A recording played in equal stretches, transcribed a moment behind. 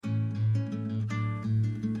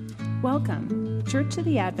Welcome. Church of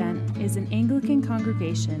the Advent is an Anglican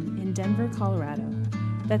congregation in Denver, Colorado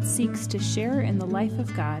that seeks to share in the life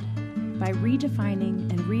of God by redefining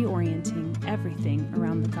and reorienting everything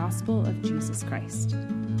around the gospel of Jesus Christ.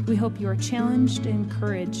 We hope you are challenged,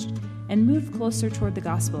 encouraged, and moved closer toward the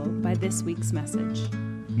gospel by this week's message.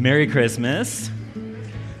 Merry Christmas.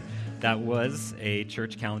 That was a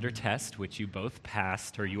church calendar test, which you both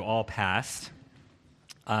passed, or you all passed.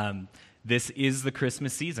 This is the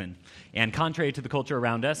Christmas season, and contrary to the culture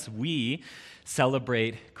around us, we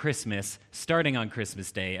celebrate Christmas starting on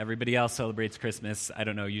Christmas Day. Everybody else celebrates Christmas, I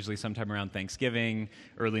don't know, usually sometime around Thanksgiving,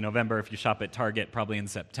 early November. If you shop at Target, probably in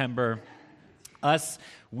September. Us,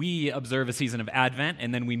 we observe a season of Advent,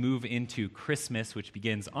 and then we move into Christmas, which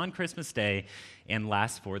begins on Christmas Day and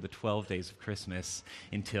lasts for the 12 days of Christmas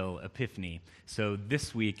until Epiphany. So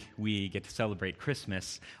this week, we get to celebrate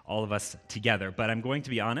Christmas, all of us together. But I'm going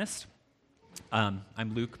to be honest.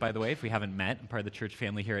 I'm Luke, by the way, if we haven't met. I'm part of the church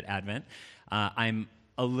family here at Advent. I'm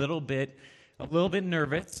a little bit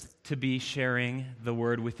nervous to be sharing the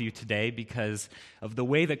word with you today because of the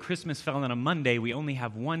way that Christmas fell on a Monday. We only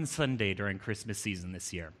have one Sunday during Christmas season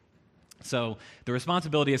this year. So the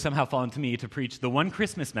responsibility has somehow fallen to me to preach the one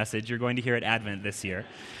Christmas message you're going to hear at Advent this year.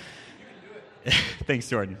 You can do it. Thanks,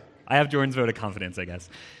 Jordan. I have Jordan's vote of confidence, I guess.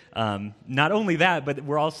 Not only that, but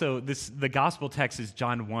we're also, the gospel text is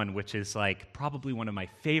John 1, which is like probably one of my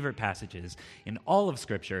favorite passages in all of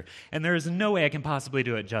Scripture, and there is no way I can possibly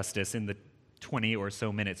do it justice in the 20 or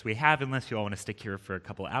so minutes we have, unless you all want to stick here for a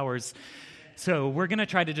couple hours. So we're going to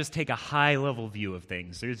try to just take a high-level view of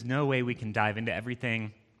things. There's no way we can dive into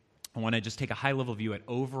everything. I want to just take a high-level view at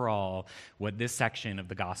overall what this section of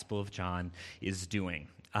the Gospel of John is doing.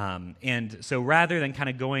 And so rather than kind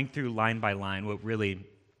of going through line by line, what really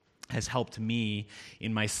has helped me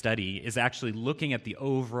in my study is actually looking at the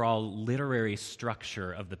overall literary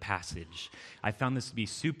structure of the passage. I found this to be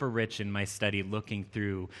super rich in my study, looking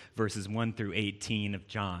through verses 1 through 18 of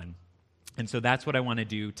John. And so that's what I want to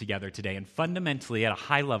do together today. And fundamentally, at a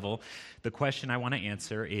high level, the question I want to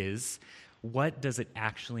answer is, what does it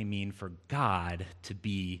actually mean for God to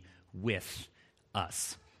be with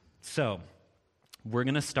us? So we're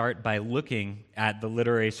going to start by looking at the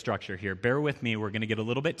literary structure here. Bear with me. We're going to get a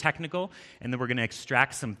little bit technical, and then we're going to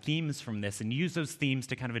extract some themes from this and use those themes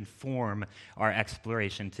to kind of inform our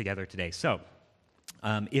exploration together today. So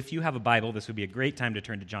if you have a Bible, this would be a great time to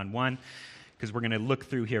turn to John 1, because we're going to look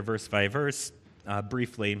through here verse by verse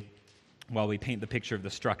briefly while we paint the picture of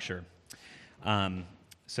the structure.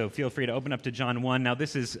 So feel free to open up to John 1. Now,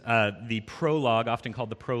 this is the prologue, often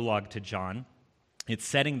called the prologue to John. It's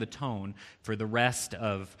setting the tone for the rest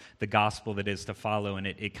of the gospel that is to follow, and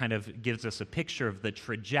it kind of gives us a picture of the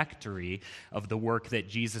trajectory of the work that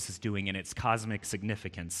Jesus is doing and its cosmic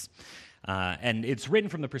significance. And it's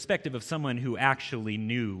written from the perspective of someone who actually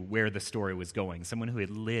knew where the story was going, someone who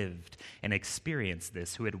had lived and experienced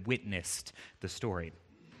this, who had witnessed the story.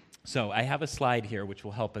 So I have a slide here which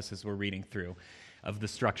will help us as we're reading through of the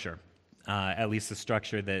structure. At least the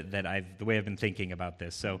structure the way I've been thinking about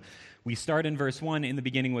this. So we start in verse 1, in the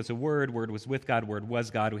beginning was a Word was with God, Word was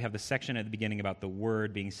God. We have the section at the beginning about the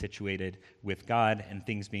Word being situated with God and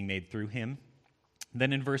things being made through Him.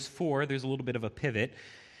 Then in verse 4, there's a little bit of a pivot,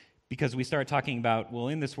 because we start talking about, well,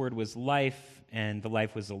 in this Word was life, and the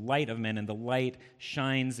life was the light of men, and the light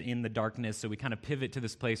shines in the darkness. So we kind of pivot to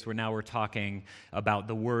this place where now we're talking about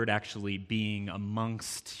the Word actually being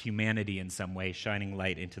amongst humanity in some way, shining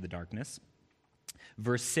light into the darkness.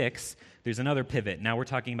 Verse 6, there's another pivot. Now we're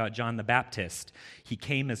talking about John the Baptist. He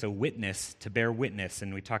came as a witness to bear witness,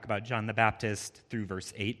 and we talk about John the Baptist through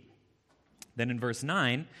verse 8. Then in verse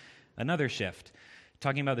 9, another shift.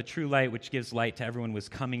 Talking about the true light, which gives light to everyone, was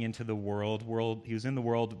coming into the world. He was in the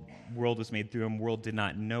world was made through him. World did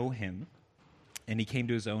not know him. And he came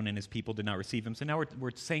to his own, and his people did not receive him. So now we're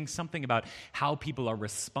saying something about how people are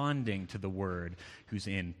responding to the Word who's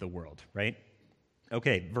in the world, right?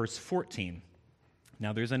 Okay, verse 14.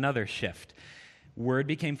 Now there's another shift. Word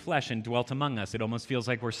became flesh and dwelt among us. It almost feels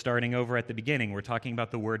like we're starting over at the beginning. We're talking about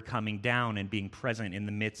the Word coming down and being present in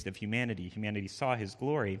the midst of humanity. Humanity saw his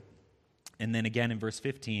glory. And then again in verse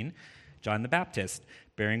 15, John the Baptist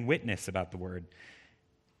bearing witness about the Word.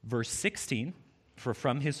 Verse 16, for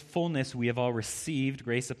from his fullness we have all received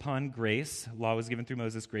grace upon grace. Law was given through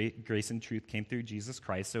Moses, grace and truth came through Jesus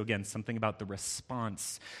Christ. So again, something about the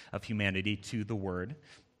response of humanity to the Word.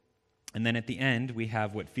 And then at the end, we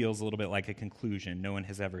have what feels a little bit like a conclusion. No one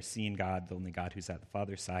has ever seen God. The only God who's at the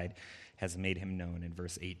Father's side has made him known in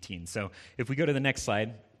verse 18. So if we go to the next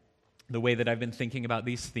slide, the way that I've been thinking about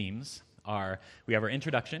these themes we have our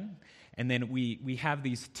introduction, and then we have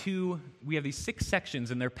these 6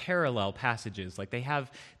 sections, and they're parallel passages. Like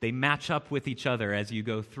they match up with each other as you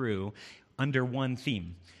go through under one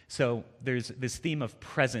theme. So there's this theme of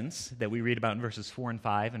presence that we read about in verses 4 and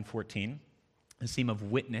 5 and 14. This theme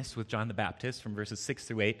of witness with John the Baptist from verses 6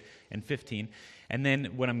 through 8 and 15. And then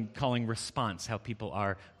what I'm calling response, how people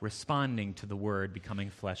are responding to the word becoming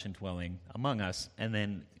flesh and dwelling among us. And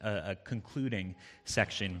then a concluding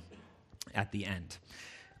section at the end.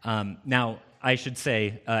 Now, I should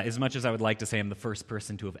say, as much as I would like to say I'm the first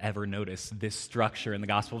person to have ever noticed this structure in the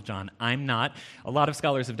Gospel of John, I'm not. A lot of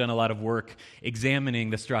scholars have done a lot of work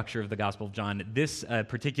examining the structure of the Gospel of John. This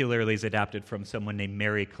particularly is adapted from someone named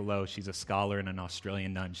Mary Collot. She's a scholar and an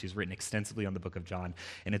Australian nun. She's written extensively on the book of John,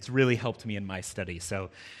 and it's really helped me in my study.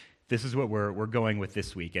 So this is what we're going with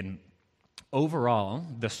this week. And overall,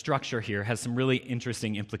 the structure here has some really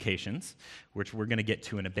interesting implications, which we're going to get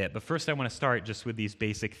to in a bit. But first, I want to start just with these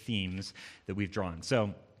basic themes that we've drawn.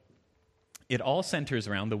 So it all centers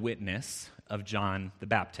around the witness of John the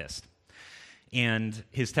Baptist. And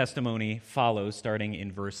his testimony follows starting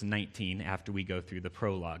in verse 19 after we go through the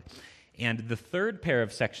prologue. And the third pair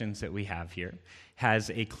of sections that we have here has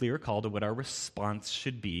a clear call to what our response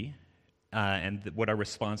should be, and what our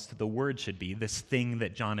response to the word should be, this thing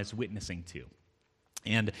that John is witnessing to.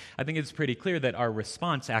 And I think it's pretty clear that our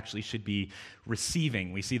response actually should be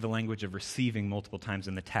receiving. We see the language of receiving multiple times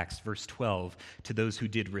in the text. Verse 12, to those who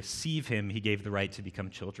did receive him, he gave the right to become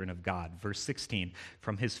children of God. Verse 16,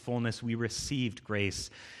 from his fullness we received grace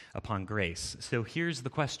upon grace. So here's the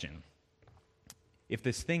question. If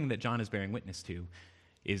this thing that John is bearing witness to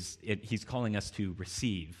he's calling us to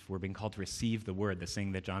receive. We're being called to receive the word, this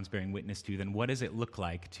thing that John's bearing witness to. Then what does it look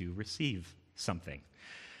like to receive something?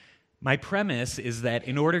 My premise is that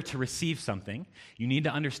in order to receive something, you need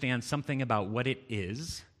to understand something about what it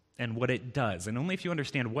is and what it does. And only if you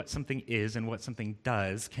understand what something is and what something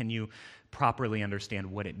does can you properly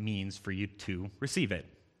understand what it means for you to receive it.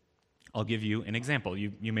 I'll give you an example.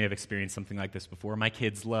 You may have experienced something like this before. My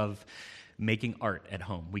kids love making art at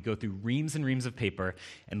home. We go through reams and reams of paper,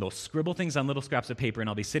 and they'll scribble things on little scraps of paper, and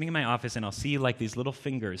I'll be sitting in my office, and I'll see like these little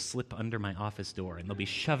fingers slip under my office door, and they'll be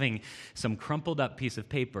shoving some crumpled up piece of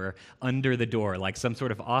paper under the door, like some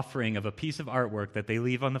sort of offering of a piece of artwork that they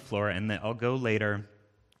leave on the floor, and then I'll go later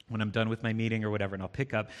when I'm done with my meeting or whatever, and I'll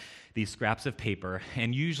pick up these scraps of paper,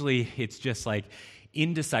 and usually it's just like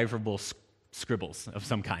indecipherable scribbles of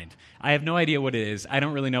some kind. I have no idea what it is. I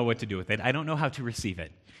don't really know what to do with it. I don't know how to receive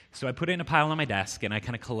it. So I put it in a pile on my desk, and I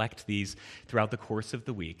kind of collect these throughout the course of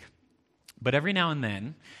the week. But every now and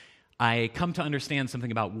then, I come to understand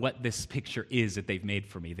something about what this picture is that they've made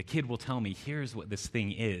for me. The kid will tell me, here's what this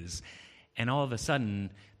thing is. And all of a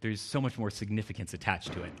sudden, there's so much more significance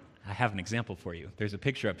attached to it. I have an example for you. There's a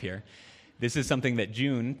picture up here. This is something that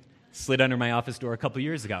June slid under my office door a couple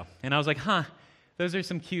years ago. And I was like, those are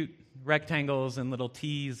some cute rectangles and little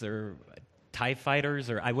T's or TIE fighters,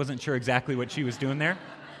 or I wasn't sure exactly what she was doing there.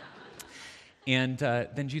 And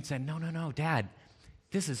then Jude said, no, Dad,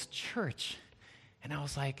 this is church. And I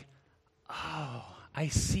was like, oh, I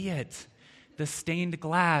see it. The stained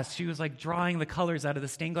glass. She was like drawing the colors out of the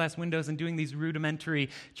stained glass windows and doing these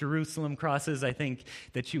rudimentary Jerusalem crosses, I think,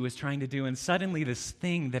 that she was trying to do. And suddenly this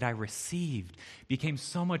thing that I received became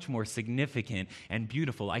so much more significant and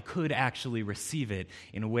beautiful. I could actually receive it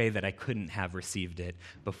in a way that I couldn't have received it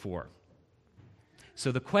before.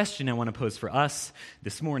 So the question I want to pose for us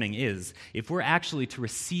this morning is, if we're actually to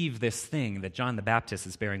receive this thing that John the Baptist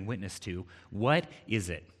is bearing witness to, what is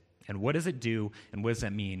it? And what does it do? And what does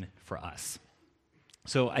that mean for us?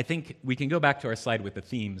 So I think we can go back to our slide with the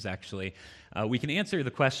themes, actually. We can answer the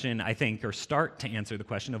question, I think, or start to answer the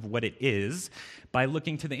question of what it is by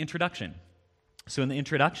looking to the introduction. So in the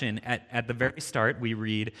introduction, at the very start, we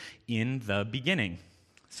read, in the beginning.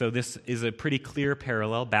 So this is a pretty clear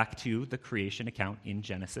parallel back to the creation account in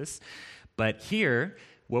Genesis. But here,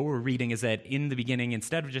 what we're reading is that in the beginning,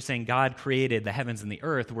 instead of just saying God created the heavens and the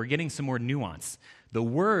earth, we're getting some more nuance. The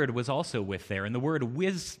Word was also with there, and the Word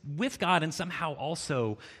was with God and somehow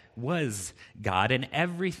also was God, and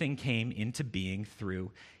everything came into being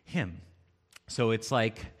through Him. So it's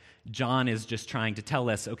like John is just trying to tell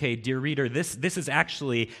us, okay, dear reader, this is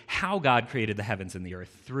actually how God created the heavens and the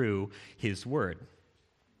earth, through His Word.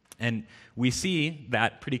 And we see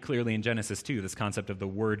that pretty clearly in Genesis 2, this concept of the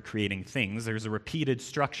Word creating things. There's a repeated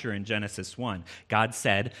structure in Genesis 1. God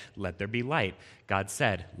said, let there be light. God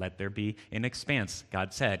said, let there be an expanse.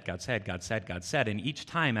 God said, God said, God said, God said. And each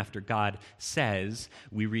time after God says,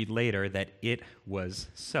 we read later that it was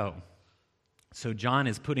so. So John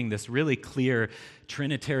is putting this really clear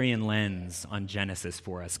Trinitarian lens on Genesis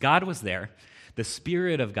for us. God was there. The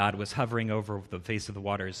Spirit of God was hovering over the face of the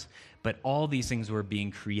waters, but all these things were being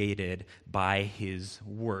created by His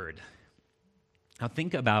Word. Now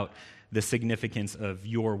think about the significance of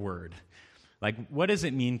your word. Like, what does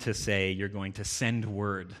it mean to say you're going to send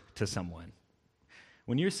word to someone?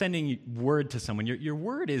 When you're sending word to someone, your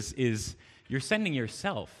word is you're sending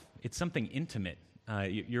yourself. It's something intimate.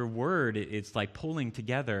 Your word, it's like pulling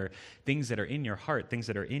together things that are in your heart, things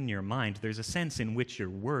that are in your mind. There's a sense in which your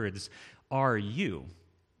words are you.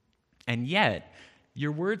 And yet,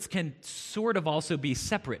 your words can sort of also be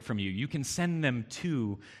separate from you. You can send them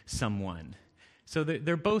to someone. So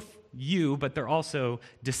they're both you, but they're also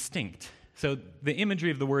distinct. So the imagery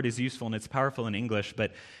of the word is useful and it's powerful in English,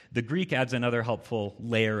 but the Greek adds another helpful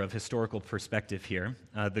layer of historical perspective here.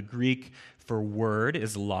 The Greek for word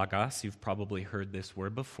is logos. You've probably heard this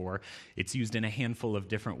word before. It's used in a handful of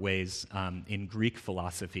different ways in Greek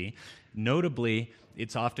philosophy. Notably,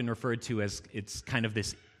 it's often referred to as it's kind of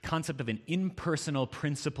this concept of an impersonal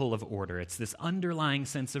principle of order. It's this underlying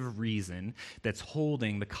sense of reason that's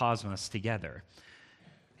holding the cosmos together.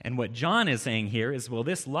 And what John is saying here is, well,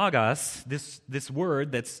 this logos, this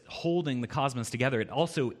word that's holding the cosmos together, it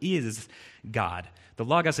also is God. The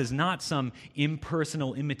logos is not some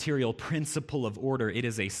impersonal, immaterial principle of order. It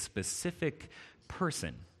is a specific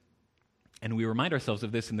person. And we remind ourselves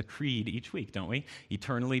of this in the Creed each week, don't we?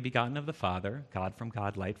 Eternally begotten of the Father, God from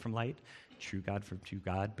God, light from light, true God from true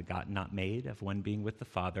God, begotten, not made, of one being with the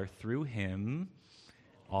Father. Through Him,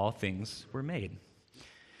 all things were made.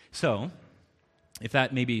 So, if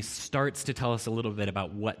that maybe starts to tell us a little bit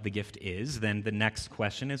about what the gift is, then the next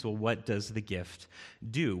question is, well, what does the gift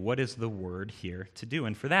do? What is the word here to do?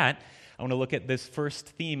 And for that, I want to look at this first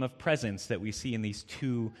theme of presence that we see in these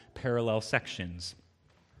two parallel sections.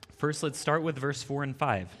 First, let's start with verse 4 and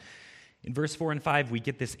 5. In verse 4 and 5, we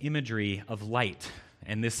get this imagery of light.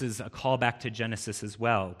 And this is a callback to Genesis as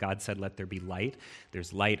well. God said, let there be light.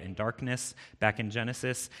 There's light and darkness back in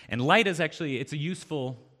Genesis. And light is actually, it's a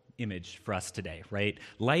useful image for us today, right?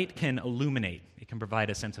 Light can illuminate. It can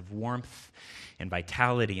provide a sense of warmth and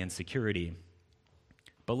vitality and security.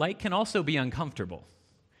 But light can also be uncomfortable.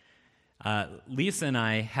 Lisa and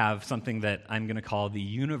I have something that I'm going to call the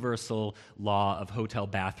universal law of hotel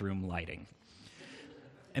bathroom lighting.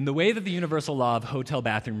 And the way that the universal law of hotel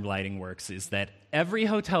bathroom lighting works is that every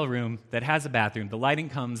hotel room that has a bathroom, the lighting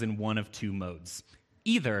comes in one of two modes.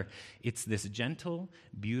 Either it's this gentle,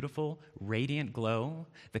 beautiful, radiant glow,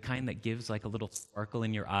 the kind that gives like a little sparkle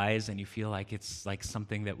in your eyes and you feel like it's like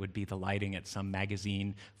something that would be the lighting at some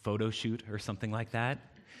magazine photo shoot or something like that.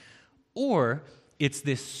 Or it's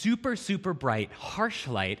this super, super bright, harsh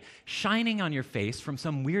light shining on your face from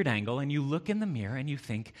some weird angle and you look in the mirror and you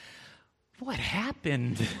think, what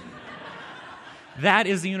happened? That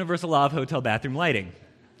is the universal law of hotel bathroom lighting.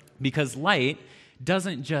 Because light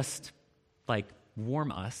doesn't just like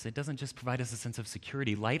warm us. It doesn't just provide us a sense of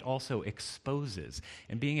security. Light also exposes,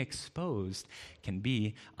 and being exposed can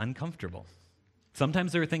be uncomfortable.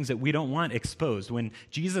 Sometimes there are things that we don't want exposed. When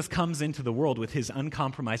Jesus comes into the world with His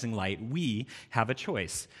uncompromising light, we have a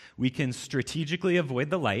choice. We can strategically avoid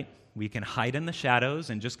the light. We can hide in the shadows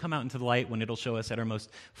and just come out into the light when it'll show us at our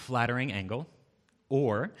most flattering angle.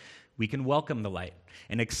 Or we can welcome the light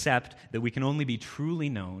and accept that we can only be truly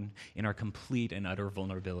known in our complete and utter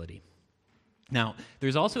vulnerability. Now,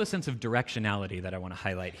 there's also a sense of directionality that I want to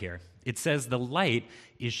highlight here. It says the light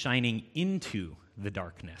is shining into the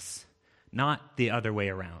darkness, not the other way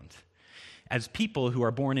around. As people who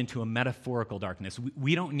are born into a metaphorical darkness,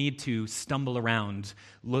 we don't need to stumble around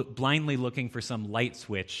blindly looking for some light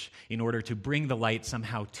switch in order to bring the light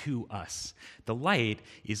somehow to us. The light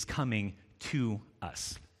is coming to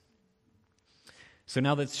us. So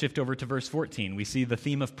now let's shift over to verse 14. We see the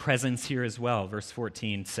theme of presence here as well. Verse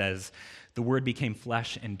 14 says, the Word became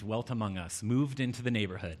flesh and dwelt among us, moved into the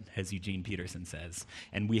neighborhood, as Eugene Peterson says,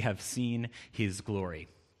 and we have seen His glory.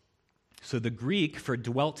 So the Greek for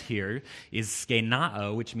dwelt here is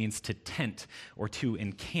skenao, which means to tent or to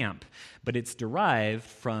encamp, but it's derived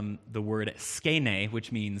from the word skene,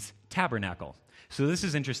 which means tabernacle. So this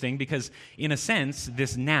is interesting because, in a sense,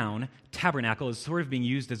 this noun, tabernacle, is sort of being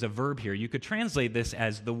used as a verb here. You could translate this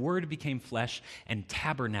as the Word became flesh and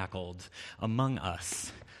tabernacled among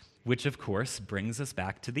us, which, of course, brings us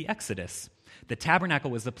back to the Exodus. The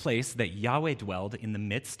tabernacle was the place that Yahweh dwelled in the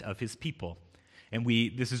midst of His people. And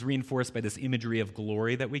this is reinforced by this imagery of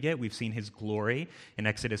glory that we get. We've seen His glory. In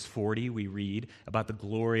Exodus 40, we read about the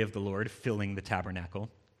glory of the Lord filling the tabernacle.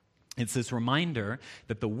 It's this reminder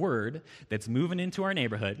that the Word that's moving into our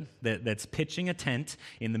neighborhood, that's pitching a tent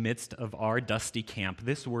in the midst of our dusty camp,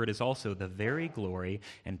 this Word is also the very glory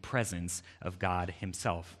and presence of God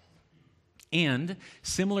Himself. And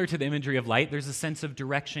similar to the imagery of light, there's a sense of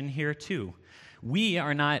direction here too. We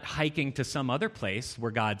are not hiking to some other place where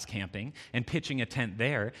God's camping and pitching a tent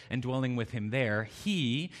there and dwelling with Him there.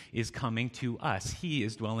 He is coming to us. He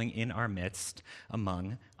is dwelling in our midst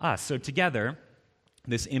among us. So together,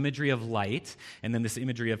 this imagery of light and then this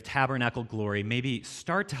imagery of tabernacle glory maybe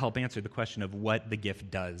start to help answer the question of what the gift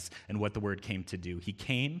does and what the Word came to do. He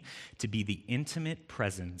came to be the intimate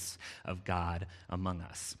presence of God among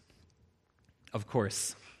us. Of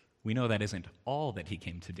course, we know that isn't all that He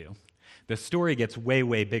came to do. The story gets way,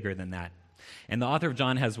 way bigger than that. And the author of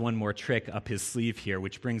John has one more trick up his sleeve here,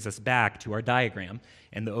 which brings us back to our diagram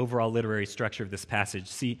and the overall literary structure of this passage.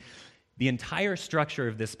 See, the entire structure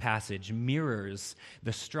of this passage mirrors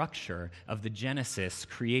the structure of the Genesis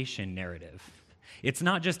creation narrative. It's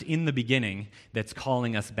not just in the beginning that's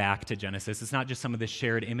calling us back to Genesis. It's not just some of the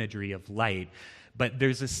shared imagery of light, but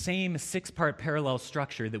there's the same 6-part parallel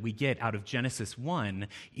structure that we get out of Genesis 1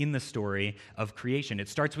 in the story of creation. It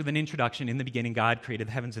starts with an introduction. In the beginning, God created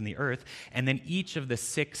the heavens and the earth, and then each of the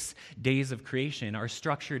 6 days of creation are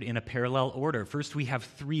structured in a parallel order. First, we have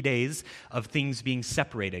 3 days of things being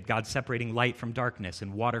separated, God separating light from darkness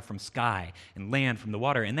and water from sky and land from the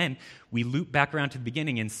water, and then we loop back around to the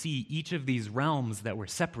beginning and see each of these realms that were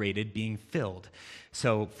separated being filled.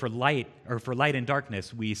 So for light and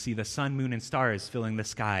darkness, we see the sun, moon, and stars filling the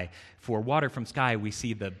sky. For water from sky, we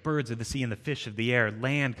see the birds of the sea and the fish of the air.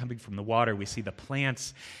 Land coming from the water, we see the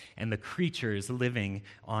plants and the creatures living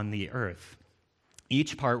on the earth.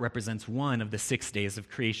 Each part represents one of the 6 days of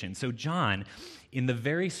creation. So John, in the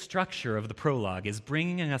very structure of the prologue, is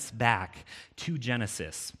bringing us back to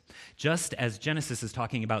Genesis. Just as Genesis is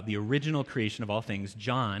talking about the original creation of all things,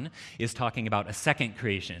 John is talking about a second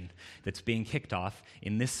creation that's being kicked off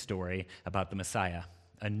in this story about the Messiah,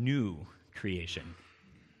 a new creation.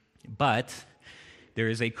 But there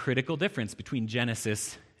is a critical difference between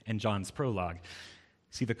Genesis and John's prologue.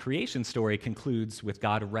 See, the creation story concludes with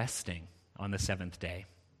God resting on the 7th day.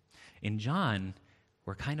 In John,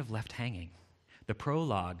 we're kind of left hanging. The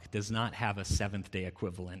prologue does not have a 7th-day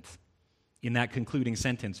equivalent. In that concluding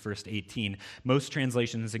sentence, verse 18, most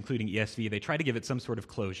translations, including ESV, they try to give it some sort of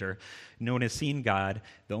closure. No one has seen God,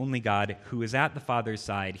 the only God, who is at the Father's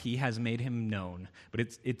side. He has made Him known. But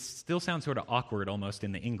it still sounds sort of awkward almost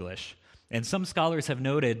in the English. And some scholars have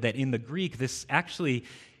noted that in the Greek, this actually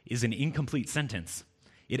is an incomplete sentence.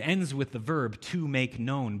 It ends with the verb to make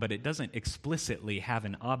known, but it doesn't explicitly have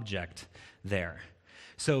an object there.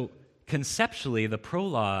 So conceptually, the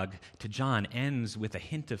prologue to John ends with a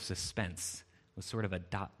hint of suspense, with sort of a ...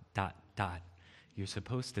 You're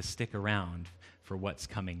supposed to stick around for what's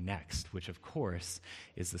coming next, which of course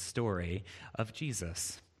is the story of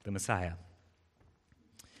Jesus, the Messiah.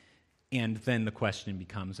 And then the question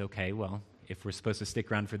becomes, okay, well, if we're supposed to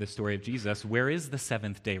stick around for the story of Jesus, where is the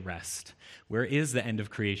 7th-day rest? Where is the end of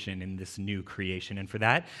creation in this new creation? And for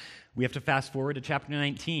that, we have to fast forward to chapter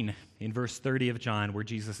 19 in verse 30 of John, where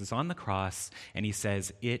Jesus is on the cross and He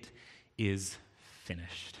says, "It is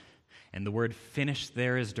finished." And the word finished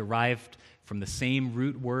there is derived from the same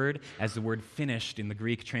root word as the word finished in the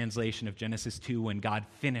Greek translation of Genesis 2, when God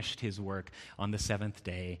finished His work on the 7th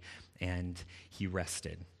day and He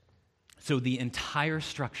rested. So the entire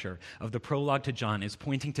structure of the prologue to John is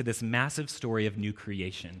pointing to this massive story of new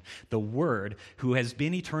creation. The Word, who has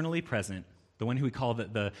been eternally present, the one who we call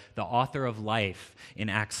the author of life in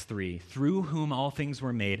Acts 3, through whom all things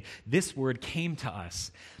were made, this Word came to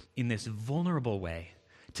us in this vulnerable way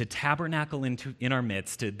to tabernacle in our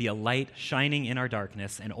midst, to be a light shining in our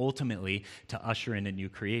darkness, and ultimately to usher in a new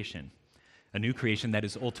creation. A new creation that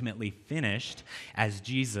is ultimately finished as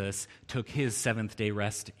Jesus took His 7th-day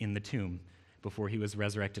rest in the tomb before He was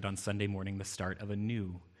resurrected on Sunday morning, the start of a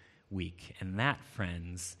new week. And that,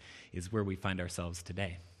 friends, is where we find ourselves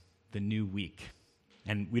today, the new week.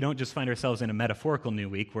 And we don't just find ourselves in a metaphorical new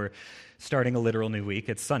week. We're starting a literal new week.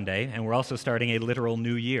 It's Sunday, and we're also starting a literal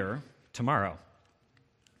new year tomorrow.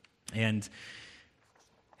 And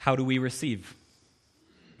how do we receive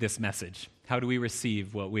this message? How do we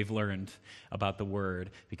receive what we've learned about the Word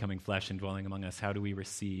becoming flesh and dwelling among us? How do we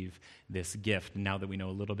receive this gift now that we know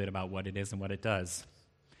a little bit about what it is and what it does?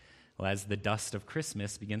 Well, as the dust of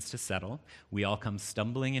Christmas begins to settle, we all come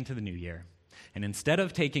stumbling into the new year. And instead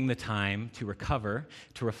of taking the time to recover,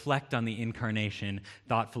 to reflect on the incarnation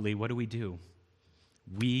thoughtfully, what do?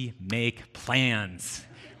 We make plans.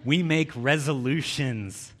 We make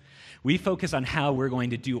resolutions. We focus on how we're going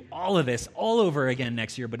to do all of this all over again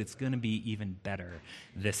next year, but it's going to be even better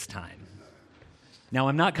this time. Now,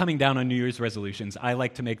 I'm not coming down on New Year's resolutions. I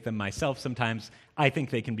like to make them myself sometimes. I think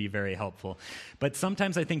they can be very helpful. But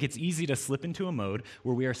sometimes I think it's easy to slip into a mode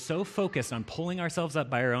where we are so focused on pulling ourselves up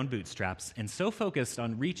by our own bootstraps and so focused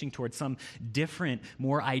on reaching towards some different,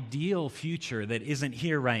 more ideal future that isn't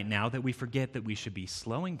here right now that we forget that we should be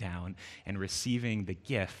slowing down and receiving the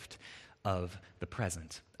gift of the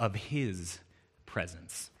present, of His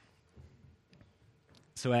presence.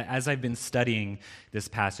 So as I've been studying this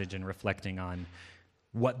passage and reflecting on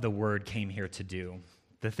what the Word came here to do,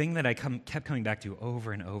 the thing that I kept coming back to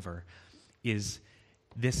over and over is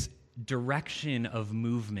this direction of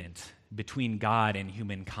movement between God and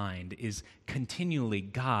humankind is continually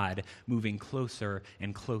God moving closer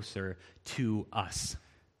and closer to us.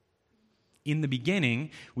 In the beginning,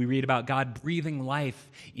 we read about God breathing life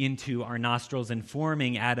into our nostrils and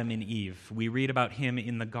forming Adam and Eve. We read about Him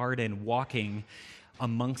in the garden walking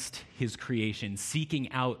amongst His creation,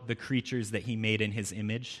 seeking out the creatures that He made in His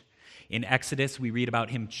image. In Exodus, we read about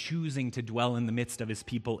Him choosing to dwell in the midst of His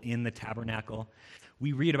people in the tabernacle.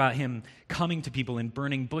 We read about Him coming to people in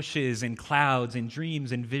burning bushes and clouds and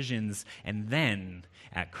dreams and visions. And then,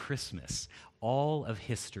 at Christmas, all of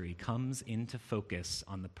history comes into focus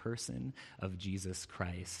on the person of Jesus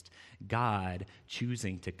Christ, God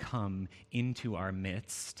choosing to come into our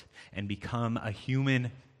midst and become a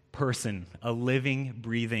human person, a living,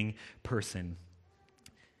 breathing person,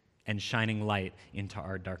 and shining light into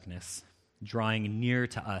our darkness, drawing near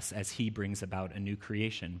to us as He brings about a new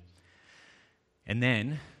creation. And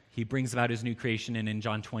then He brings about His new creation, and in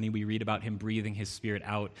John 20 we read about Him breathing His Spirit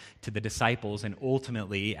out to the disciples, and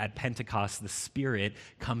ultimately at Pentecost the Spirit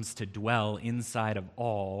comes to dwell inside of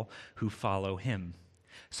all who follow Him.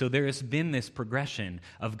 So there has been this progression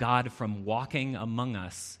of God from walking among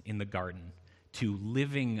us in the garden to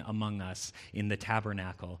living among us in the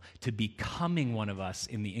tabernacle, to becoming one of us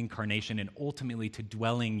in the incarnation, and ultimately to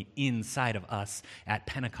dwelling inside of us at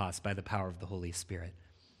Pentecost by the power of the Holy Spirit.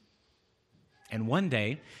 And one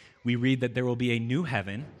day, we read that there will be a new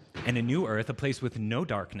heaven and a new earth, a place with no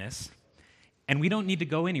darkness, and we don't need to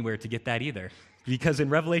go anywhere to get that either. Because in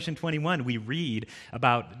Revelation 21, we read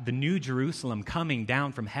about the new Jerusalem coming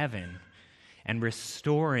down from heaven and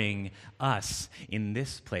restoring us in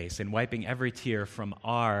this place and wiping every tear from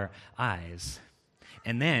our eyes.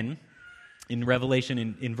 And then, in Revelation,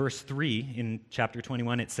 in verse 3, in chapter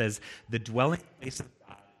 21, it says, "The dwelling place of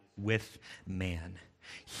God with man.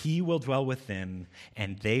 He will dwell with them,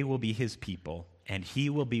 and they will be His people, and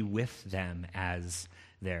He will be with them as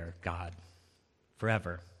their God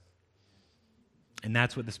forever." And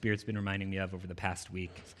that's what the Spirit's been reminding me of over the past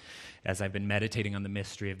week as I've been meditating on the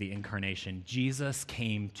mystery of the incarnation. Jesus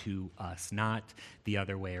came to us, not the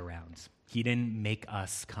other way around. He didn't make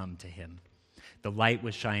us come to Him. The light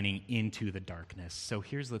was shining into the darkness. So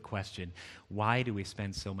here's the question: why do we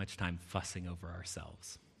spend so much time fussing over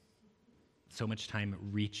ourselves? So much time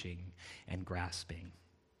reaching and grasping?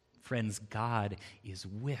 Friends, God is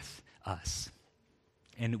with us.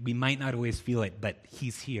 And we might not always feel it, but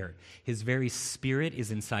He's here. His very Spirit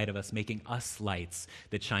is inside of us, making us lights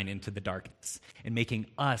that shine into the darkness and making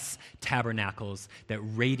us tabernacles that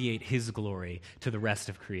radiate His glory to the rest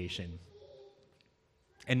of creation.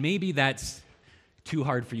 And maybe that's too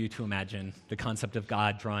hard for you to imagine, the concept of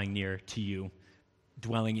God drawing near to you,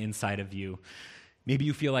 dwelling inside of you. Maybe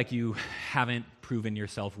you feel like you haven't proven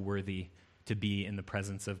yourself worthy to be in the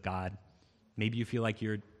presence of God. Maybe you feel like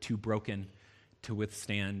you're too broken to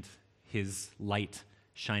withstand His light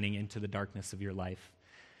shining into the darkness of your life.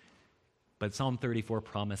 But Psalm 34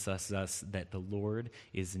 promises us that the Lord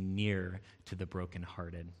is near to the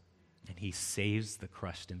brokenhearted, and He saves the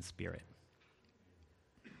crushed in spirit.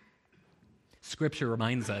 Scripture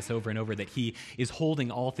reminds us over and over that He is holding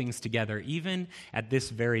all things together, even at this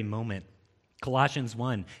very moment. Colossians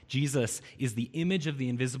 1, Jesus is the image of the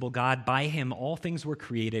invisible God. By Him all things were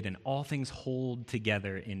created, and all things hold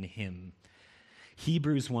together in Him.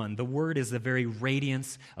 Hebrews 1, the Word is the very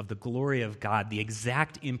radiance of the glory of God, the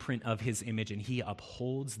exact imprint of His image, and He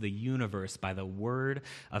upholds the universe by the word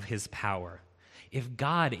of His power. If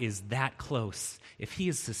God is that close, if He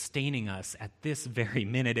is sustaining us at this very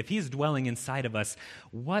minute, if He is dwelling inside of us,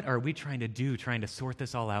 what are we trying to do, trying to sort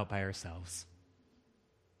this all out by ourselves?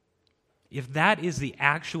 If that is the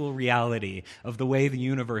actual reality of the way the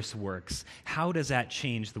universe works, how does that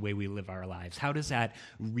change the way we live our lives? How does that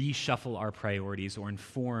reshuffle our priorities or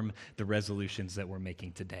inform the resolutions that we're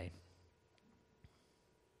making today?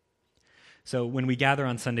 So when we gather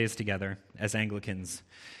on Sundays together as Anglicans,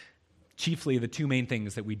 chiefly the two main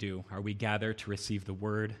things that we do are we gather to receive the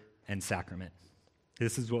Word and sacrament.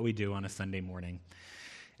 This is what we do on a Sunday morning.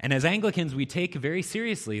 And as Anglicans, we take very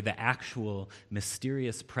seriously the actual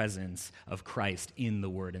mysterious presence of Christ in the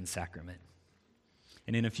Word and Sacrament.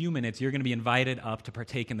 And in a few minutes, you're going to be invited up to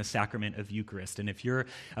partake in the sacrament of Eucharist. And if you're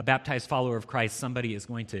a baptized follower of Christ, somebody is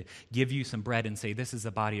going to give you some bread and say, this is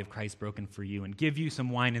the body of Christ broken for you, and give you some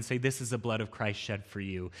wine and say, this is the blood of Christ shed for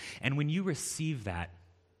you. And when you receive that,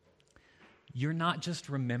 you're not just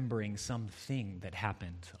remembering something that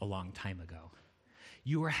happened a long time ago.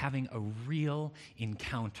 You are having a real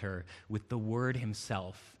encounter with the Word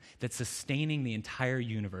himself that's sustaining the entire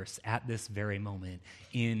universe at this very moment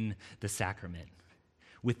in the sacrament,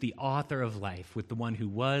 with the author of life, with the one who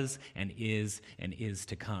was and is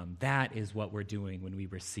to come. That is what we're doing when we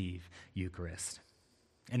receive Eucharist.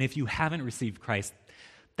 And if you haven't received Christ,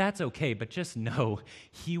 that's okay, but just know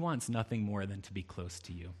he wants nothing more than to be close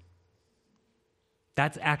to you.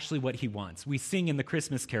 That's actually what he wants. We sing in the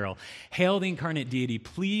Christmas carol, "Hail the incarnate deity,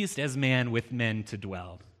 pleased as man with men to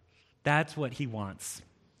dwell." That's what he wants.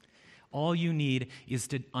 All you need is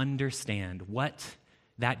to understand what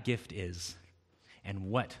that gift is and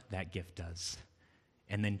what that gift does,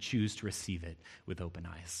 and then choose to receive it with open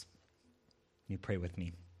eyes. You pray with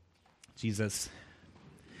me. Jesus,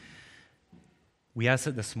 we ask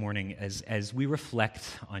that this morning, as we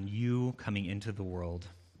reflect on you coming into the world,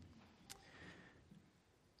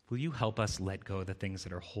 will you help us let go of the things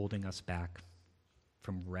that are holding us back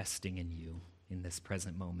from resting in you in this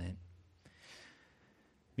present moment?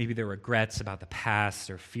 Maybe there are regrets about the past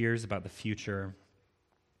or fears about the future.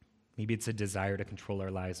 Maybe it's a desire to control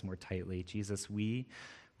our lives more tightly. Jesus, we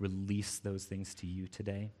release those things to you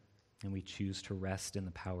today, and we choose to rest in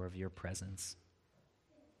the power of your presence.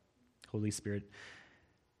 Holy Spirit,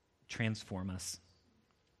 transform us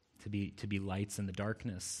to be lights in the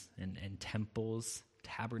darkness and temples,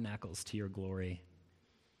 tabernacles to your glory.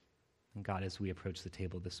 And God, as we approach the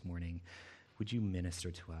table this morning, would you minister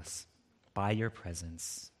to us by your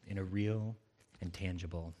presence in a real and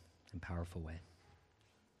tangible and powerful way?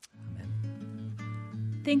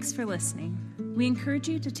 Amen. Thanks for listening. We encourage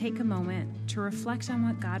you to take a moment to reflect on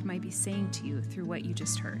what God might be saying to you through what you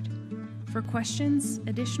just heard. For questions,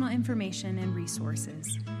 additional information, and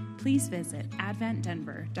resources, please visit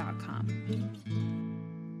adventdenver.com.